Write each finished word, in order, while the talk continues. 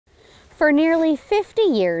For nearly 50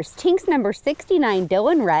 years, Tink's number 69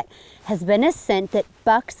 Doe-In-Rut has been a scent that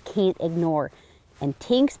bucks can't ignore. And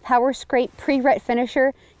Tink's Power Scrape Pre-Rut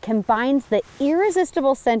Finisher combines the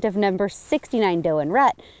irresistible scent of number 69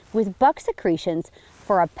 Doe-In-Rut with buck secretions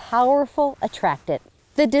for a powerful attractant.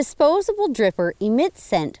 The disposable dripper emits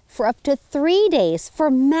scent for up to 3 days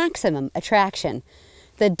for maximum attraction.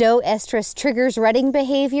 The doe estrous triggers rutting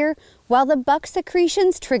behavior, while the buck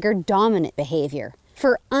secretions trigger dominant behavior.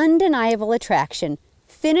 For undeniable attraction,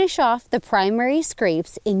 finish off the primary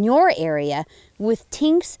scrapes in your area with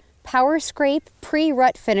Tink's Power Scrape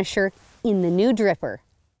Pre-Rut Finisher in the new dripper.